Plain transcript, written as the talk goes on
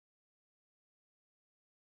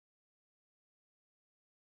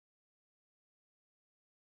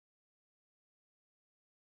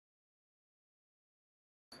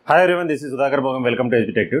Hi everyone, this is Sudhakar bogam. Welcome to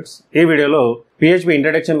PHP Tech Tuts. ఈ వీడియోలో PHP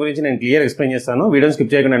introduction గురించి నేను clear explain చేస్తాను. వీడియోని స్కిప్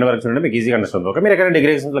చేయకుండా ఎండ్ వరకు చూడండి, మీకు ఈజీగా అండర్స్టాండ్ అవుతుంది. మీరు ఎక్కడ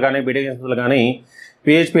డిగ్రీ ఎగ్జామ్స్లో కానీ బీటెక్ ఎగ్జామ్స్లో కానీ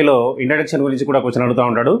PHPలో ఇంట్రడక్షన్ గురించి కూడా క్వశ్చన్ అడుగుతూ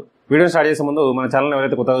ఉంటాడు. వీడియో స్టార్ట్ చేసే ముందు మన ఛానల్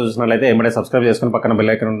ఎవరైతే కొత్తగా చూసినట్లయితే వెంటనే సబ్స్క్రైబ్ చేసుకుని పక్కన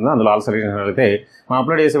బెల్ ఐకాన్ ఉంటుంది, అందులో ఆల్ సెలెక్ట్ చేసినట్లయితే మనం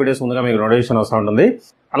అప్లోడ్ చేసే వీడియోస్ ముందుగా మీకు నోటిఫికేషన్ వస్తూ ఉంటుంది.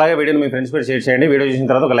 అలాగే వీడియోని మీ ఫ్రెండ్స్ కూడా షేర్ చేయండి. వీడియో చూసిన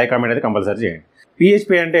తర్వాత ఒక లైక్ కామెంట్ అయితే కంపల్సరీ చేయండి.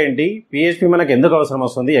 PHP అంటే ఏంటి, PHP మనకు ఎందుకు అవసరం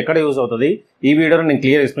వస్తుంది, ఎక్కడ యూజ్ అవుతుంది, ఈ వీడియోలో నేను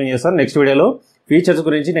క్లియర్ ఎక్స్ప్లెయిన్ చేస్తాను. నెక్స్ట్ వీడియోలో ఫీచర్స్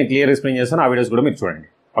గురించి నేను క్లియర్ ఎక్స్ప్లెయిన్ చేస్తాను, ఆ వీడియోస్ కూడా మీరు చూడండి.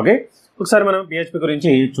 ఓకే, ఒకసారి మనం PHP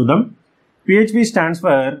గురించి చూద్దాం. PHP stands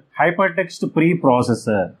for hypertext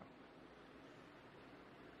preprocessor.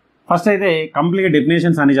 First అయితే కంప్లీట్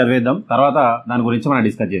డెఫినేషన్స్ అన్ని చదివేద్దాం, తర్వాత దాని గురించి మనం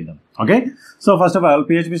డిస్కస్ చేద్దాం. Okay, so first of all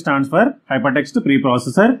PHP stands for hypertext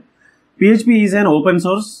preprocessor. PHP is an open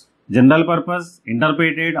source general purpose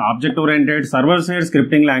interpreted object oriented server side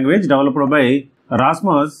scripting language developed by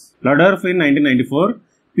Rasmus Ludorf in 1994.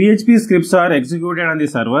 PHP scripts are executed on the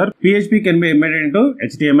server. PHP can be embedded into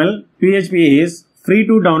HTML. PHP is free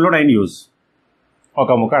to download and use.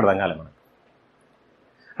 ఒక ముక్క అర్థం కాలే మనకు.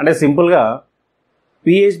 అంటే సింపుల్గా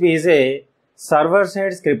PHP is a server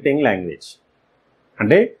side scripting language.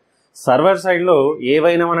 అంటే server సైడ్లో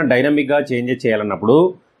ఏవైనా మనం డైనమిక్గా changes చేయాలన్నప్పుడు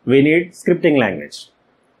we need scripting language.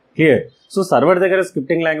 Clear. So server దగ్గర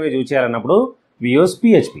scripting language use చేయాలన్నప్పుడు we use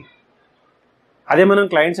PHP. అదే మనం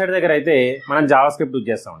క్లయింట్ సైడ్ దగ్గర అయితే మనం జావాస్క్రిప్ట్ యూజ్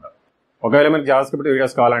చేస్తూ ఉంటాం. ఒకవేళ మీకు జావాస్క్రిప్ట్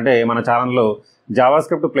వీడియోస్ కావాలంటే మన ఛానల్లో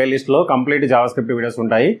జావాస్క్రిప్ట్ ప్లేలిస్ట్లో కంప్లీట్ జావాస్క్రిప్ట్ వీడియోస్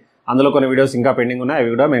ఉంటాయి. అందులో కొన్ని వీడియోస్ ఇంకా పెండింగ్ ఉన్నాయి,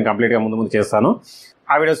 అవి కూడా నేను కంప్లీట్గా ముందు చేస్తాను.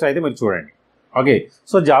 ఆ వీడియోస్ అయితే మీరు చూడండి. ఓకే,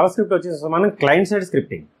 సో జావాస్క్రిప్ట్ వచ్చేసి మనం client side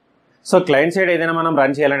scripting. So client side ఏదైనా మనం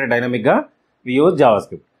రన్ చేయాలంటే డైనమిక్గా we use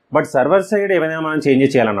JavaScript. But server side ఏదైనా మనం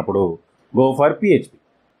చేంజెస్ చేయాలన్నప్పుడు గో ఫర్ PHP.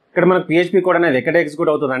 ఇక్కడ మనకు PHP కోడ్ అనేది ఎక్కడ ఎగ్జిక్యూట్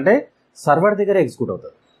అవుతుంది అంటే సర్వర్ దగ్గర ఎగ్జిక్యూట్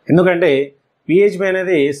అవుతుంది. ఎందుకంటే PHP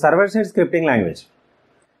అనేది సర్వర్ సైడ్ స్క్రిప్టింగ్ లాంగ్వేజ్.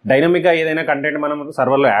 డైనమిక్గా ఏదైనా కంటెంట్ మనం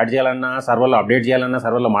సర్వర్లో యాడ్ చేయాలన్నా, సర్వర్లో అప్డేట్ చేయాలన్నా,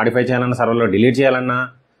 సర్వర్లో మాడిఫై చేయాలన్నా, సర్వర్లో డిలీట్ చేయాలన్నా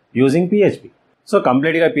యూజింగ్ PHP. సో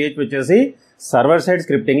కంప్లీట్గా PHP వచ్చేసి server side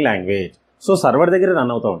scripting language. So server దగ్గర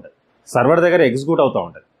రన్ అవుతూ ఉంటుంది, సర్వర్ దగ్గర ఎగ్జిక్యూట్ అవుతూ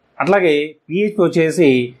ఉంటుంది. అట్లాగే PHP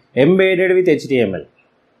వచ్చేసి embedded with HTML.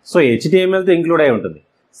 So HTMLతో include అయి ఉంటుంది,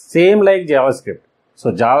 సేమ్ లైక్ జావాస్క్రిప్ట్. సో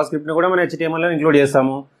జావాస్క్రిప్ట్ని కూడా మనం HTMLలో ఇంక్లూడ్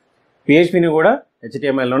చేస్తాము, PHPని కూడా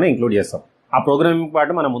HTMLలోనే ఇంక్లూడ్ చేస్తాం. ఆ ప్రోగ్రామింగ్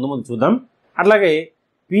పార్ట్ మనం ముందు చూద్దాం. అట్లాగే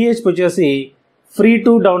PHP వచ్చేసి free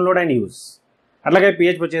to download and use. అట్లాగే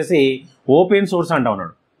PHP వచ్చేసి ఓపెన్ సోర్స్ అంటా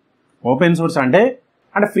ఉన్నాడు. ఓపెన్ సోర్స్ అంటే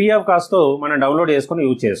ఫ్రీ ఆఫ్ కాస్ట్తో మనం డౌన్లోడ్ చేసుకొని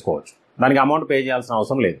యూజ్ చేసుకోవచ్చు, దానికి అమౌంట్ పే చేయాల్సిన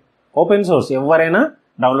అవసరం లేదు. ఓపెన్ సోర్స్ ఎవరైనా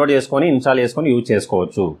డౌన్లోడ్ చేసుకొని ఇన్స్టాల్ చేసుకొని యూజ్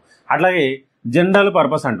చేసుకోవచ్చు. అట్లాగే జనరల్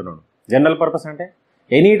పర్పస్ అంటున్నాడు. జనరల్ పర్పస్ అంటే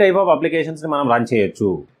ఎనీ టైప్ ఆఫ్ అప్లికేషన్స్ని మనం రన్ చేయొచ్చు.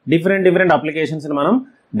 డిఫరెంట్ అప్లికేషన్స్ని మనం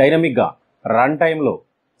డైనమిక్గా రన్ టైంలో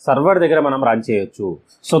సర్వర్ దగ్గర మనం రన్ చేయొచ్చు.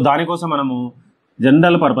 సో దానికోసం మనము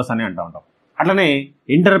జనరల్ పర్పస్ అని అంటూ ఉంటాం. అట్లనే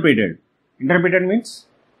interpreted means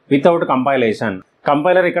without compilation.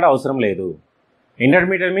 Compiler ఇక్కడ అవసరం లేదు.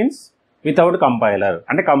 ఇంటర్మీడియట్ మీన్స్ వితౌట్ కంపైలర్,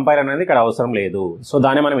 అంటే కంపైలర్ అనేది ఇక్కడ అవసరం లేదు. సో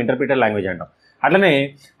దాన్ని మనం ఇంటర్ప్రిటెడ్ లాంగ్వేజ్ అంటాం. అట్లనే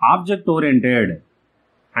ఆబ్జెక్ట్ ఓరియంటెడ్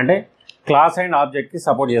అంటే క్లాస్ అండ్ ఆబ్జెక్ట్కి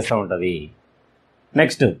సపోర్ట్ చేస్తూ ఉంటుంది.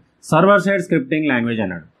 Next server side scripting language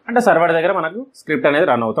అన్నాడు. అంటే సర్వర్ దగ్గర మనకు స్క్రిప్ట్ అనేది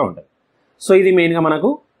రన్ అవుతూ ఉంటుంది. సో ఇది మెయిన్గా మనకు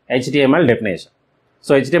HTML definition.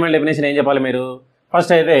 So HTML definition ఏం చెప్పాలి మీరు?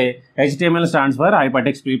 ఫస్ట్ అయితే HTML స్టాండ్స్ ఫర్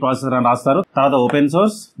హైపర్టెక్స్ట్ ప్రీప్రాసెసర్ అని రాస్తారు. తర్వాత open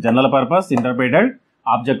source, general purpose, interpreted,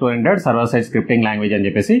 object oriented, server side scripting language అని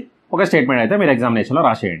చెప్పేసి ఒక స్టేట్మెంట్ అయితే మీరు ఎగ్జామినేషన్లో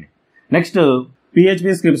రాసేయండి. Next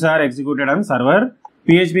PHP scripts are executed on server.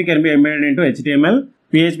 PHP can be embedded into HTML.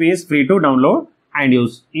 PHP is free to download and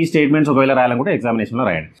use. ఈ statements ఒకవేళ రాయాలనుకుంటే ఎగ్జామినేషన్లో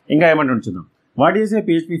రాయండి. ఇంకా ఏమంటుంది చూద్దాం. What is a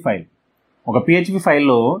PHP file? ఒక PHP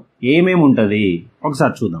ఫైల్లో ఏమేమి ఉంటుంది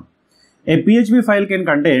ఒకసారి చూద్దాం. ఏ PHP file can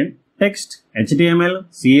contain text, HTML,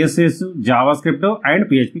 CSS, JavaScript and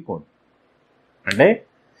PHP code.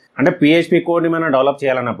 అంటే PHP కోడ్ని మనం డెవలప్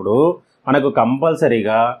చేయాలన్నప్పుడు మనకు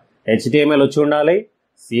కంపల్సరీగా HTML వచ్చి ఉండాలి,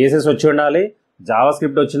 CSS వచ్చి ఉండాలి,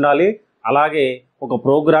 జావాస్క్రిప్ట్ వచ్చి ఉండాలి, అలాగే ఒక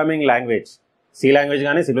ప్రోగ్రామింగ్ లాంగ్వేజ్, C లాంగ్వేజ్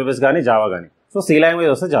కానీ, C++ కానీ, జావా కానీ. సో C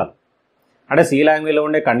లాంగ్వేజ్ వస్తే చాలు. అంటే C లాంగ్వేజ్లో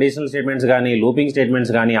ఉండే కండిషనల్ స్టేట్మెంట్స్ కానీ, లూపింగ్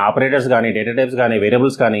స్టేట్మెంట్స్ కానీ, ఆపరేటర్స్ కానీ, డేటా టైప్స్ కానీ,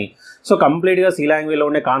 వేరియబుల్స్ కానీ, సో కంప్లీట్గా C లాంగ్వేజ్లో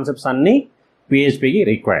ఉండే కాన్సెప్ట్స్ అన్నీ PHPకి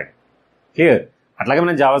రిక్వైర్డ్. క్లియర్. అట్లాగే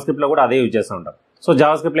మనం జావాస్క్రిప్ట్లో కూడా అదే యూజ్ చేస్తూ ఉంటాం. సో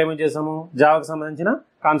జావాస్క్రిప్ట్లో ఏమి యూజ్ చేస్తాము? జావాకి సంబంధించిన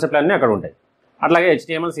కాన్సెప్ట్లు అన్నీ అక్కడ ఉంటాయి. అట్లాగే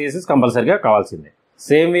HTML, CSS కంపల్సరీగా కావాల్సిందే.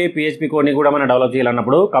 సేమ్ వే PHP కోడ్ని కూడా మనం డెవలప్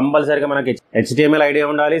చేయాలన్నప్పుడు కంపల్సరీగా మనకి HTML ఐడియా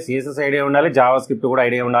ఉండాలి, CSS ఐడియా ఉండాలి, జావాస్క్రిప్ట్ కూడా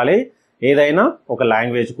ఐడియా ఉండాలి, ఏదైనా ఒక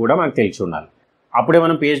లాంగ్వేజ్ కూడా మనకు తెలిసి ఉండాలి. అప్పుడే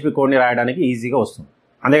మనం PHP కోడ్ని రాయడానికి ఈజీగా వస్తుంది.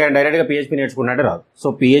 అంతేగాని డైరెక్ట్గా PHP నేర్చుకున్నట్టే రాదు. సో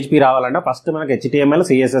PHP రావాలంటే ఫస్ట్ మనకి HTML,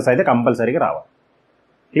 CSS అయితే కంపల్సరీగా రావాలి.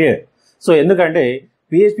 క్లియర్. సో ఎందుకంటే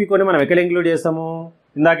PHP కోడ్ని మనం ఎక్కడ ఇంక్లూడ్ చేస్తాము?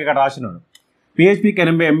 ఇందాక ఇక్కడ రాసినాడు PHP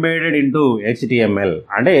can be embedded into HTML.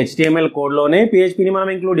 అంటే HTML కోడ్లోనే PHPని మనం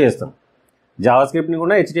ఇంక్లూడ్ చేస్తాం. జావాస్క్రిప్ట్ని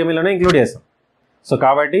కూడా HTMLలోనే ఇంక్లూడ్ చేస్తాం. సో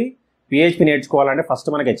కాబట్టి PHP నేర్చుకోవాలంటే ఫస్ట్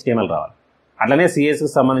మనకి HTML రావాలి. అట్లనే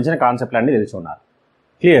CSకి సంబంధించిన కాన్సెప్ట్లు అన్నీ తెలిసి ఉండాలి.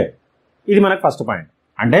 క్లియర్? ఇది మనకు ఫస్ట్ పాయింట్.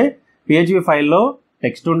 అంటే PHP ఫైల్లో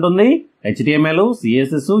టెక్స్ట్ ఉంటుంది, HTML,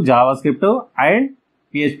 CSS, JavaScript and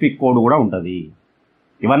PHP code కూడా ఉంటుంది.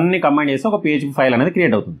 ఇవన్నీ కంబైన్ చేస్తే ఒక PHP ఫైల్ అనేది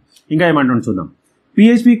క్రియేట్ అవుతుంది. ఇంకా ఏమంటుంది చూద్దాం.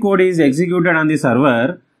 PHP code is executed on the server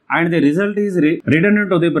and the result is returned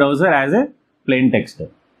to the browser as a plain text.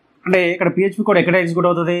 అంటే ఇక్కడ PHP కోడ్ ఎక్కడ ఎగ్జిక్యూట్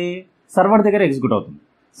అవుతుంది? సర్వర్ దగ్గర ఎగ్జిక్యూట్ అవుతుంది.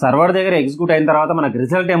 సర్వర్ దగ్గర ఎగ్జిక్యూట్ అయిన తర్వాత మనకు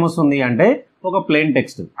రిజల్ట్ ఏమొస్తుంది అంటే ఒక ప్లెయిన్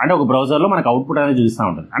టెక్స్ట్. అంటే ఒక బ్రౌజర్లో మనకు అవుట్పుట్ అనేది చూపిస్తూ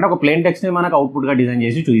ఉంటుంది. అంటే ఒక ప్లెయిన్ టెక్స్ట్ని మనకు అవుట్పుట్గా డిజైన్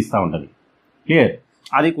చేసి చూపిస్తూ ఉంటుంది. క్లియర్?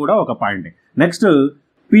 అది కూడా ఒక point. Next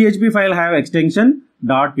PHP file have extension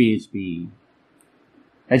 .php.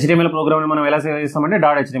 HTML ప్రోగ్రామ్ని మనం ఎలా సేవ్ చేస్తామంటే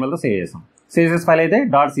 .htmlతో సేవ్ చేస్తాం. CSS ఫైల్ అయితే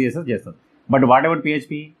 .css చేస్తాం. బట్ వాట్ ఎవర్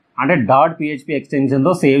PHP అంటే .php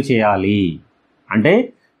ఎక్స్టెన్షన్తో సేవ్ చేయాలి. అంటే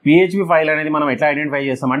PHP ఫైల్ అనేది మనం ఎట్లా ఐడెంటిఫై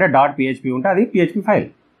చేస్తామంటే .php ఉంటే అది PHP ఫైల్,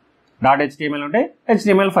 .html ఉంటే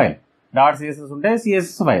HTML ఫైల్, .css ఉంటే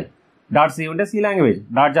CSS ఫైల్, .c ఉంటే C లాంగ్వేజ్,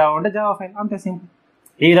 .java ఉంటే Java ఫైల్. అంతే సింపుల్.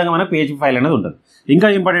 ఈ విధంగా మనకు PHP ఫైల్ అనేది ఉంటుంది. ఇంకా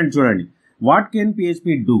ఇంపార్టెంట్ చూడండి, వాట్ కెన్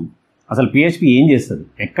PHP డూ? అసలు PHP ఏం చేస్తుంది,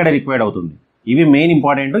 ఎక్కడ రిక్వైర్డ్ అవుతుంది, ఇవి మెయిన్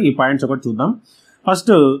ఇంపార్టెంట్. ఈ పాయింట్స్ ఒకటి చూద్దాం.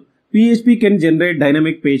 First PHP can generate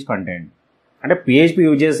dynamic page content. అంటే PHP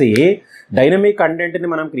యూజ్ చేసి డైనమిక్ కంటెంట్ని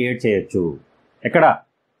మనం క్రియేట్ చేయొచ్చు. ఎక్కడ?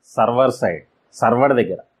 సర్వర్ సైడ్, సర్వర్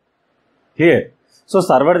దగ్గర. క్లియర్? సో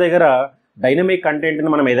సర్వర్ దగ్గర డైనమిక్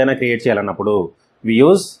కంటెంట్ని మనం ఏదైనా create చేయాలన్నప్పుడు we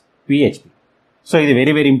use PHP. So ఇది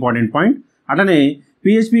వెరీ వెరీ ఇంపార్టెంట్ పాయింట్. అట్లనే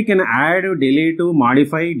PHP can add, delete,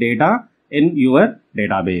 modify data in your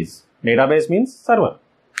database. Database means server.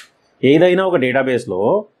 ఏదైనా ఒక డేటాబేస్లో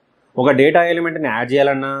ఒక డేటా ఎలిమెంట్ని యాడ్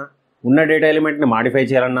చేయాలన్నా, ఉన్న డేటా ఎలిమెంట్ని మాడిఫై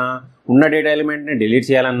చేయాలన్నా, ఉన్న డేటా ఎలిమెంట్ని డిలీట్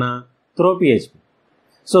చేయాలన్నా త్రో PHP.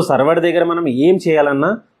 సో సర్వర్ దగ్గర మనం ఏం చేయాలన్నా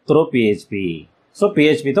త్రో PHP. సో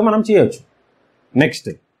PHPతో మనం చేయొచ్చు. Next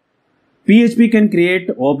PHP can create,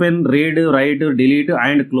 open, read, right, delete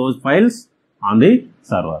and close files on the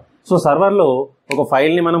server. So సర్వర్లో ఒక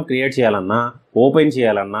ఫైల్ని మనం క్రియేట్ చేయాలన్నా, ఓపెన్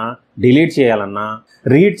చేయాలన్నా, డిలీట్ చేయాలన్నా,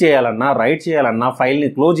 రీడ్ చేయాలన్నా, రైట్ చేయాలన్నా, ఫైల్ని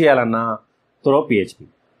క్లోజ్ చేయాలన్నా త్రో PHP.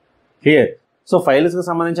 క్లియర్? సో ఫైల్స్కి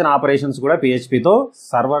సంబంధించిన ఆపరేషన్స్ కూడా PHPతో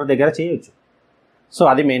సర్వర్ దగ్గర చేయొచ్చు. సో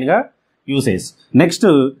అది మెయిన్గా usage. Next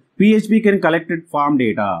PHP can collected form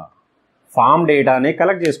data. Form డేటాని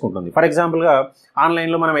కలెక్ట్ చేసుకుంటుంది. ఫర్ ఎగ్జాంపుల్గా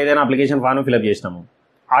ఆన్లైన్లో మనం ఏదైనా అప్లికేషన్ ఫామ్ ఫిల్అప్ చేసినాము,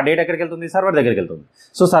 ఆ డేటా ఎక్కడికి వెళ్తుంది? సర్వర్ దగ్గరికి వెళ్తుంది.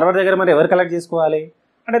 సో సర్వర్ దగ్గర మరి ఎవరు కలెక్ట్ చేసుకోవాలి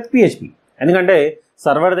అంటే PHP. ఎందుకంటే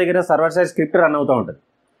సర్వర్ దగ్గర సర్వర్ సైడ్ స్క్రిప్ట్ రన్ అవుతూ ఉంటుంది.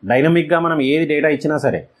 డైనమిక్గా మనం ఏది డేటా ఇచ్చినా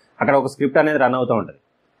సరే అక్కడ ఒక స్క్రిప్ట్ అనేది రన్ అవుతూ ఉంటుంది.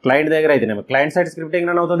 క్లయింట్ దగ్గర అయితేనేమో క్లయింట్ సైడ్ స్క్రిప్టింగ్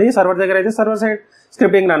రన్ అవుతుంది, సర్వర్ దగ్గర అయితే సర్వర్ సైడ్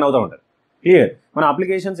స్క్రిప్టింగ్ రన్ అవుతూ ఉంటుంది. క్లియర్? మన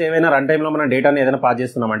అప్లికేషన్స్ ఏవైనా రన్ టైంలో మనం డేటాని ఏదైనా పాస్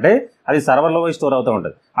చేస్తున్నామంటే అది సర్వర్లో పోయి స్టోర్ అవుతూ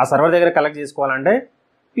ఉంటుంది. ఆ సర్వర్ దగ్గర కలెక్ట్ చేసుకోవాలంటే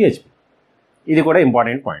PHP. ఇది కూడా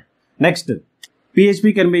important point. Next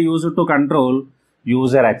PHP can be used to control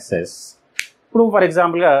user access. ఇప్పుడు ఫర్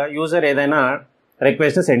ఎగ్జాంపుల్గా యూజర్ ఏదైనా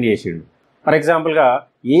రిక్వెస్ట్ సెండ్ చేసిండు. ఫర్ ఎగ్జాంపుల్గా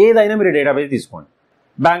ఏదైనా మీరు డేటాబేస్ తీసుకోండి,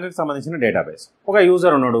 బ్యాంకుకి సంబంధించిన డేటాబేస్. ఒక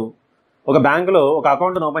యూజర్ ఉన్నాడు, ఒక బ్యాంకులో ఒక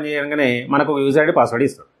అకౌంట్ను ఓపెన్ చేయగానే మనకు ఒక యూజర్ ఐడి పాస్వర్డ్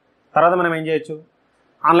ఇస్తాడు. తర్వాత మనం ఏం చేయొచ్చు?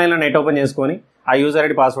 ఆన్లైన్లో నెట్ ఓపెన్ చేసుకొని ఆ యూజర్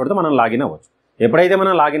ఐడి పాస్వర్డ్తో మనం లాగిన్ అవ్వచ్చు. ఎప్పుడైతే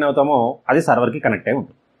మనం లాగిన్ అవుతామో అది సర్వర్కి కనెక్ట్ అయి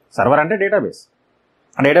ఉంటుంది. సర్వర్ అంటే డేటాబేస్.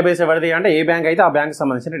 ఆ డేటాబేస్ ఎవరిది అంటే ఏ బ్యాంక్ అయితే ఆ బ్యాంక్కి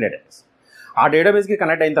సంబంధించిన డేటాబేస్. ఆ డేటాబేస్కి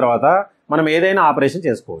కనెక్ట్ అయిన తర్వాత మనం ఏదైనా ఆపరేషన్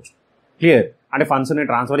చేసుకోవచ్చు. క్లియర్? అంటే ఫండ్స్ని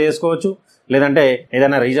ట్రాన్స్ఫర్ చేసుకోవచ్చు, లేదంటే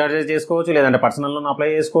ఏదైనా రీఛార్జెస్ చేసుకోవచ్చు, లేదంటే పర్సనల్ లోన్ అప్లై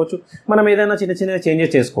చేసుకోవచ్చు, మనం ఏదైనా చిన్న చిన్న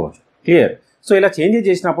చేంజెస్ చేసుకోవచ్చు. క్లియర్? సో ఇలా చేంజెస్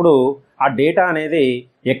చేసినప్పుడు ఆ డేటా అనేది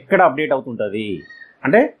ఎక్కడ అప్డేట్ అవుతుంటుంది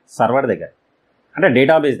అంటే సర్వర్ దగ్గర, అంటే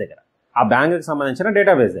డేటాబేస్ దగ్గర, ఆ బ్యాంకుకి సంబంధించిన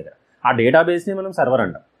డేటాబేస్ దగ్గర. ఆ డేటాబేస్ని మనం సర్వర్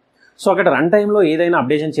అంటాం. సో అక్కడ రన్ టైంలో ఏదైనా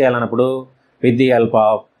updation చేయాలన్నప్పుడు with the help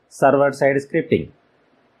of server side scripting,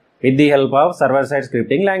 with the help of server side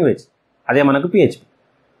scripting language, అదే మనకు PHP.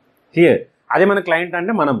 క్లియర్? అదే మన క్లయింట్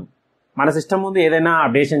అంటే మన సిస్టమ్ ముందు ఏదైనా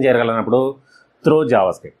అప్డేషన్ చేయగలిగినప్పుడు త్రూ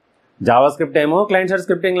జావాస్క్రిప్ట్. జావాస్క్రిప్ట్ ఏమో client side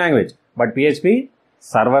scripting language, but PHP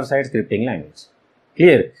server side scripting language.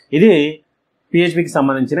 Clear? ఇది PHPకి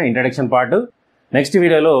సంబంధించిన ఇంట్రడక్షన్ పార్ట్. నెక్స్ట్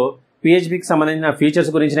వీడియోలో PHPకి సంబంధించిన ఫీచర్స్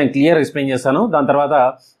గురించి నేను క్లియర్ ఎక్స్ప్లెయిన్ చేస్తాను. దాని తర్వాత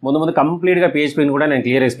ముందు కంప్లీట్గా PHPని కూడా నేను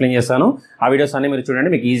క్లియర్ ఎక్స్ప్లెయిన్ చేస్తాను. ఆ వీడియోస్ అన్ని మీరు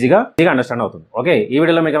చూడండి, మీకు ఈజీగా అండర్స్టాండ్ అవుతుంది. ఓకే, ఈ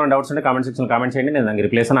వీడియోలో మీకు ఏమైనా డౌట్స్ ఉంటే కామెంట్ సెక్షన్లో కామెంట్ చేయండి, నేను దానికి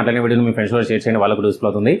రిప్లై చేస్తాను. అట్లనే వీడియోని మీ ఫ్రెండ్స్ కూడా షేర్ చేయండి, వాళ్ళకు యూస్ఫుల్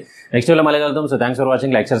అవుతుంది. నెక్స్ట్ వీడియోలో మళ్ళీ కలుద్దాం. So thanks for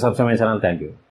watching. Like, share, subscribe my channel. Thank you.